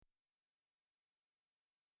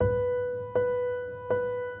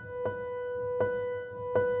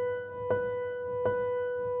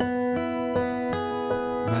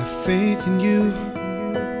faith in you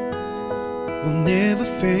will never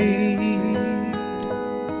fade.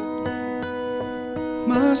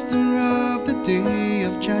 Master of the day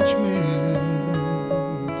of judgment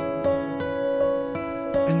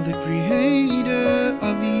and the creator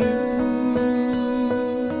of you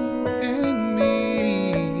and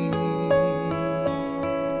me.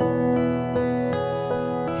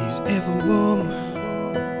 His ever warm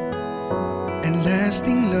and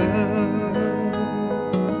lasting love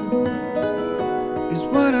is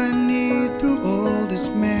what I need through all this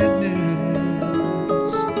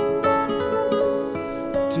madness,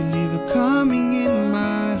 to leave a calming in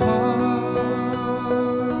my heart.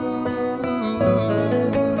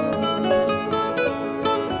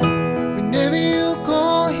 Whenever you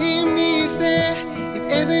call him, he's there. If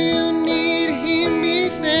ever you need him,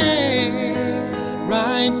 he's there,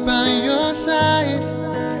 right by your side.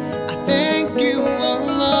 I thank you,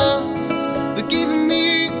 Allah, for giving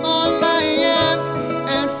me all I have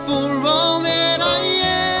and for all that I am.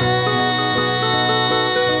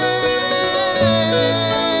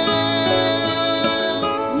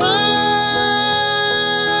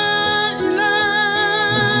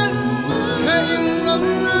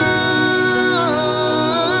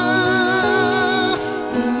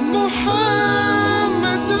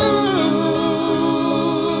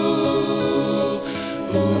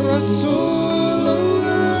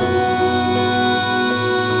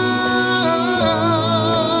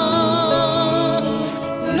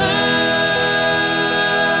 La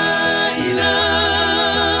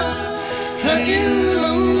ilaha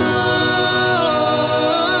illallah,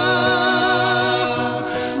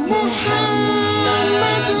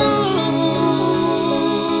 Muhammadur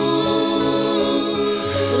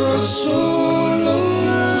Rasulullah.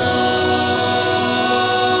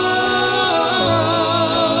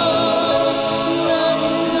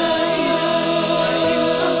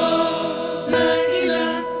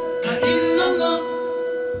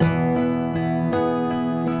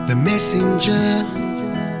 The messenger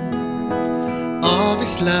of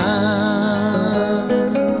Islam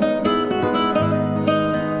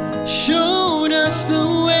showed us the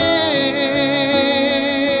way,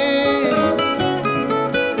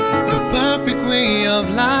 the perfect way of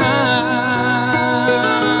life.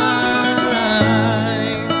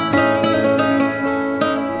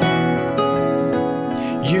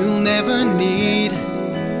 You'll never need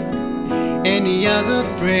any other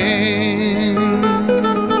friend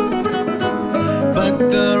but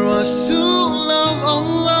the Rasul of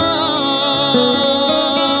Allah,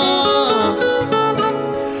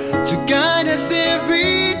 to guide us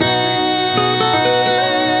every day.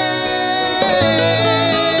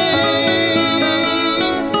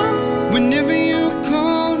 Whenever you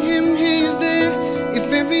call him, he's there.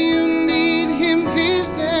 If ever you need him,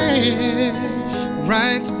 he's there,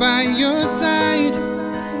 right by your side.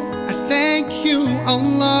 I thank you,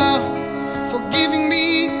 Allah, for giving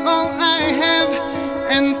me all I have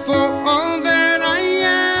and for all